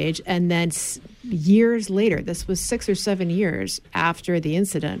investigative stage. And then years later, this was 6 or 7 years after the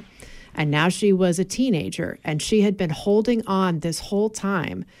incident, and now she was a teenager, and she had been holding on this whole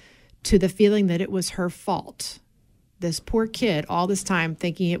time to the feeling that it was her fault. This poor kid, all this time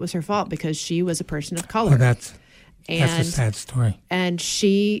thinking it was her fault because she was a person of color. Well, that's a sad story. And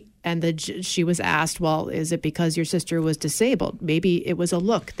she was asked, well, is it because your sister was disabled? Maybe it was a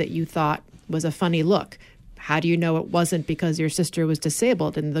look that you thought was a funny look. How do you know it wasn't because your sister was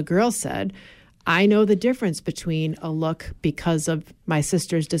disabled? And the girl said, I know the difference between a look because of my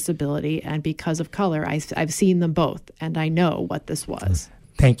sister's disability and because of color. I've seen them both, and I know what this was.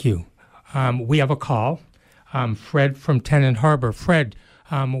 Thank you. We have a call. Fred from Tennant Harbor. Fred,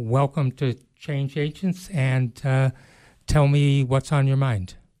 welcome to Change Agents, and tell me what's on your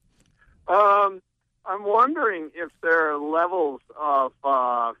mind. I'm wondering if there are levels of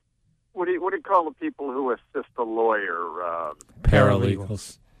what do you call the people who assist a lawyer?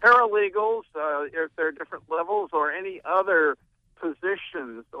 Paralegals. Paralegals. If there are different levels or any other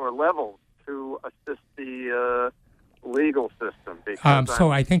positions or levels to assist the legal system.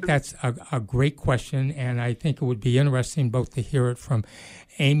 So I think that's a great question, and I think it would be interesting both to hear it from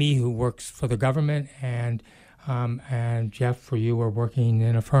Amy, who works for the government, and Jeff, for you, are working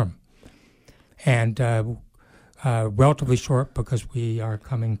in a firm. And relatively short because we are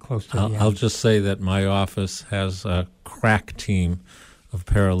coming close to the end. I'll just say that my office has a crack team of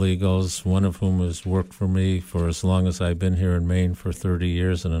paralegals, one of whom has worked for me for as long as I've been here in Maine, for 30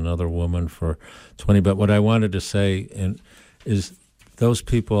 years, and another woman for 20. But what I wanted to say is those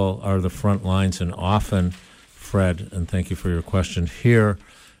people are the front lines, and often, Fred, and thank you for your question, here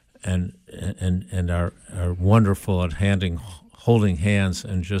and are wonderful at holding hands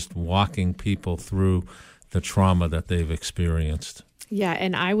and just walking people through the trauma that they've experienced. Yeah,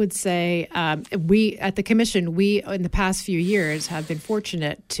 and I would say we at the Commission, we in the past few years have been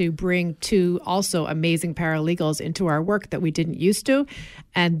fortunate to bring two also amazing paralegals into our work that we didn't used to,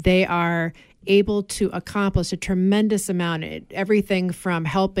 and they are able to accomplish a tremendous amount, everything from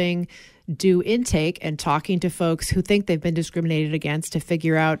helping do intake and talking to folks who think they've been discriminated against to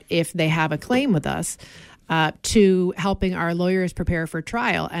figure out if they have a claim with us, to helping our lawyers prepare for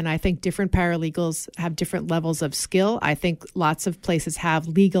trial. And I think different paralegals have different levels of skill. I think lots of places have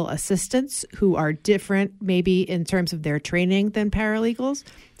legal assistants who are different maybe in terms of their training than paralegals.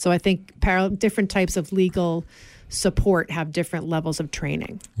 So I think different types of legal support have different levels of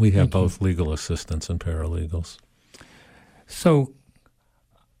training. We have both legal assistants and paralegals. So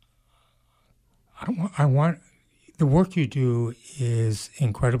I want the work you do is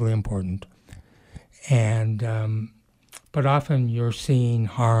incredibly important. And but often you're seeing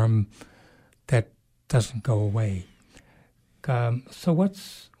harm that doesn't go away. So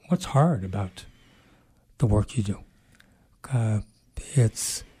what's hard about the work you do?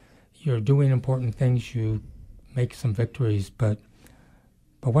 It's you're doing important things. You make some victories, but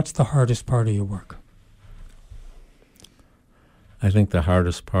what's the hardest part of your work? I think the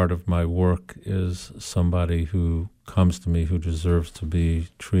hardest part of my work is somebody who comes to me who deserves to be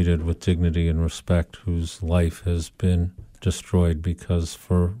treated with dignity and respect, whose life has been destroyed, because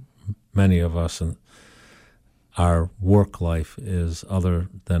for many of us, our work life is other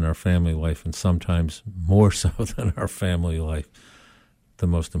than our family life, and sometimes more so than our family life, the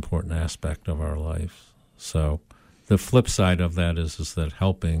most important aspect of our life. So the flip side of that is that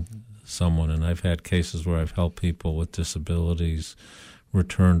helping someone, and I've had cases where I've helped people with disabilities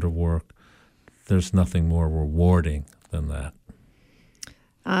return to work. There's nothing more rewarding than that.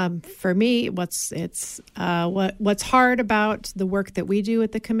 For me, what's hard about the work that we do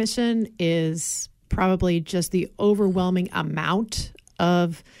at the Commission is probably just the overwhelming amount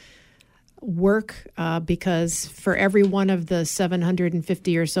of work, because for every one of the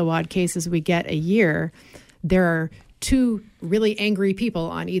 750 or so odd cases we get a year, there are two really angry people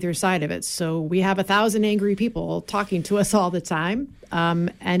on either side of it. So we have 1,000 angry people talking to us all the time.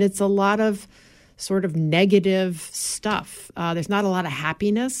 And it's a lot of sort of negative stuff. There's not a lot of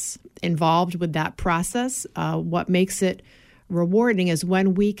happiness involved with that process. What makes it rewarding is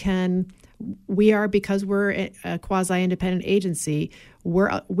when because we're a quasi-independent agency,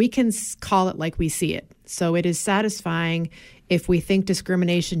 we can call it like we see it. So it is satisfying if we think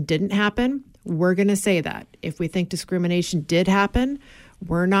discrimination didn't happen. We're going to say that. If we think discrimination did happen,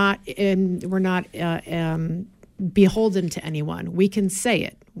 we're not beholden to anyone. We can say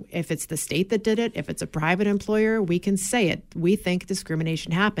it. If it's the state that did it, if it's a private employer, we can say it. We think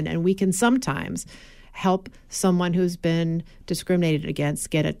discrimination happened, and we can sometimes help someone who's been discriminated against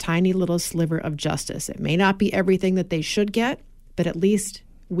get a tiny little sliver of justice. It may not be everything that they should get, but at least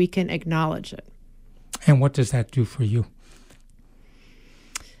we can acknowledge it. And what does that do for you?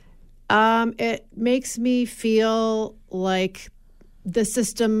 It makes me feel like the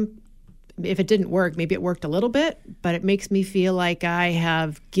system, if it didn't work, maybe it worked a little bit, but it makes me feel like I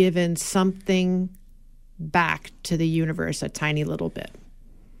have given something back to the universe a tiny little bit.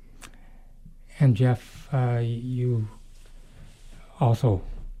 And Jeff, you also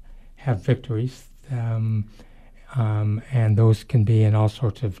have victories, and those can be in all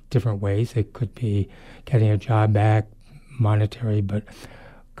sorts of different ways. It could be getting a job back, monetary, but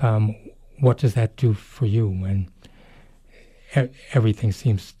what does that do for you when everything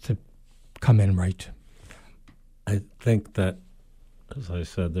seems to come in right? I think that, as I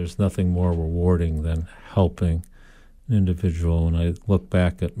said, there's nothing more rewarding than helping an individual. When I look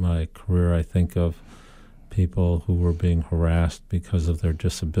back at my career, I think of people who were being harassed because of their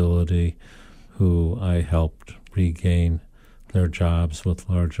disability, who I helped regain their jobs with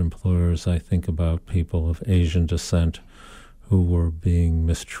large employers. I think about people of Asian descent who were being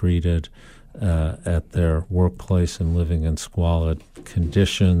mistreated at their workplace and living in squalid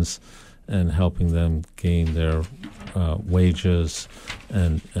conditions, and helping them gain their wages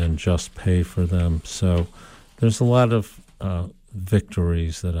and just pay for them. So there's a lot of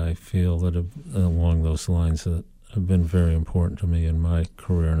victories that I feel that have, along those lines, that have been very important to me in my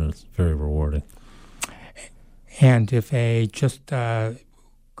career, and it's very rewarding. And if just a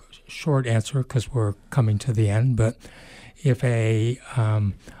short answer, because we're coming to the end, but if a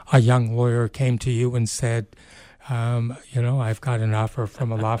young lawyer came to you and said, I've got an offer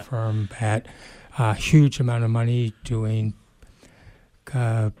from a law firm at a huge amount of money doing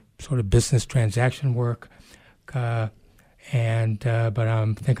sort of business transaction work, but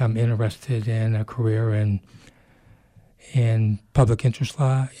I think I'm interested in a career in public interest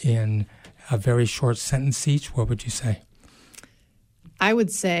law in a very short sentence each, what would you say? I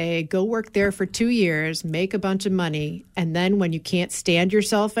would say go work there for 2 years, make a bunch of money, and then when you can't stand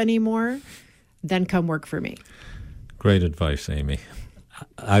yourself anymore, then come work for me. Great advice, Amy.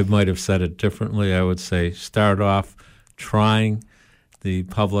 I might have said it differently. I would say start off trying the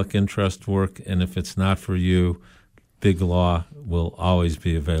public interest work, and if it's not for you, big law will always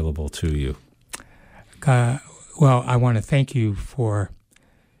be available to you. Well, I want to thank you for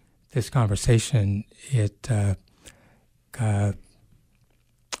this conversation. It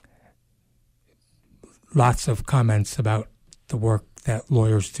lots of comments about the work that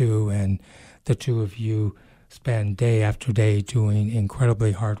lawyers do, and the two of you spend day after day doing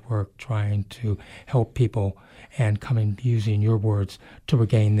incredibly hard work trying to help people and using your words to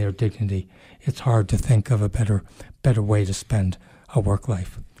regain their dignity. It's hard to think of a better way to spend a work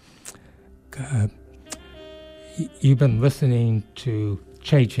life. You've been listening to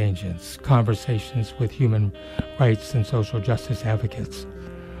Change Agents, Conversations with Human Rights and Social Justice Advocates.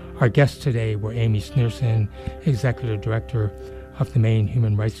 Our guests today were Amy Sneerson, Executive Director of the Maine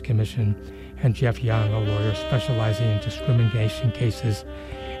Human Rights Commission, and Jeff Young, a lawyer specializing in discrimination cases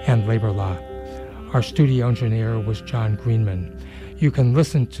and labor law. Our studio engineer was John Greenman. You can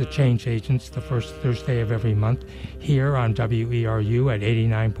listen to Change Agents the first Thursday of every month here on WERU at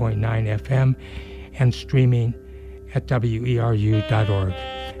 89.9 FM and streaming at weru.org.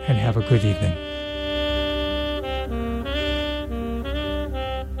 And have a good evening.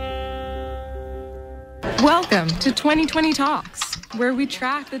 Welcome to 2020 Talks, where we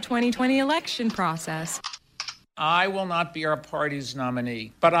track the 2020 election process. I will not be our party's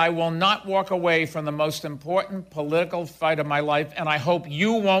nominee, but I will not walk away from the most important political fight of my life, and I hope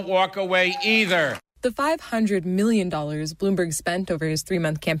you won't walk away either. The $500 million Bloomberg spent over his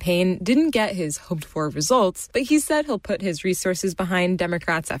 3-month campaign didn't get his hoped-for results, but he said he'll put his resources behind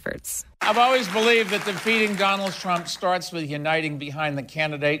Democrats' efforts. I've always believed that defeating Donald Trump starts with uniting behind the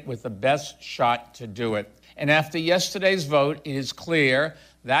candidate with the best shot to do it. And after yesterday's vote, it is clear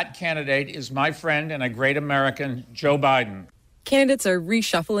that candidate is my friend and a great American, Joe Biden. Candidates are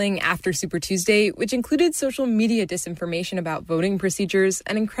reshuffling after Super Tuesday, which included social media disinformation about voting procedures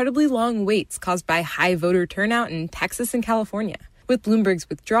and incredibly long waits caused by high voter turnout in Texas and California. With Bloomberg's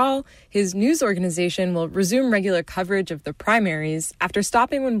withdrawal, his news organization will resume regular coverage of the primaries after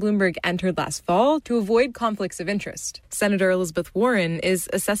stopping when Bloomberg entered last fall to avoid conflicts of interest. Senator Elizabeth Warren is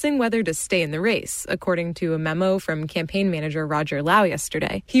assessing whether to stay in the race, according to a memo from campaign manager Roger Lau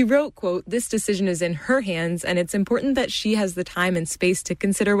yesterday. He wrote, quote, "This decision is in her hands, and it's important that she has the time and space to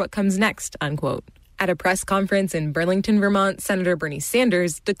consider what comes next," unquote. At a press conference in Burlington, Vermont, Senator Bernie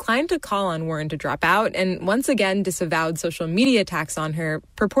Sanders declined to call on Warren to drop out and once again disavowed social media attacks on her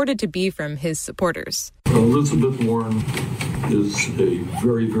purported to be from his supporters. Elizabeth Warren is a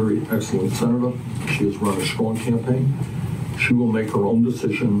very, very excellent senator. She has run a strong campaign. She will make her own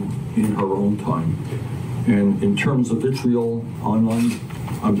decision in her own time. And in terms of vitriol online,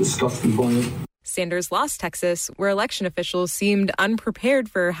 I'm disgusted by it. Sanders lost Texas, where election officials seemed unprepared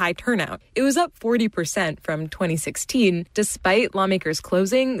for high turnout. It was up 40% from 2016, despite lawmakers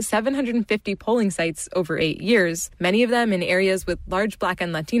closing 750 polling sites over 8 years, many of them in areas with large Black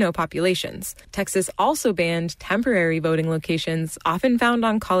and Latino populations. Texas also banned temporary voting locations often found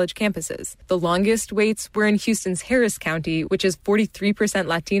on college campuses. The longest waits were in Houston's Harris County, which is 43%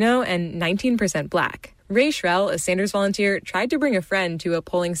 Latino and 19% Black. Ray Shrell, a Sanders volunteer, tried to bring a friend to a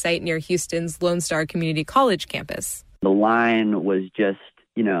polling site near Houston's Lone Star Community College campus. The line was just,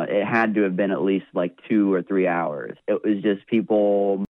 it had to have been at least like 2 or 3 hours. It was just people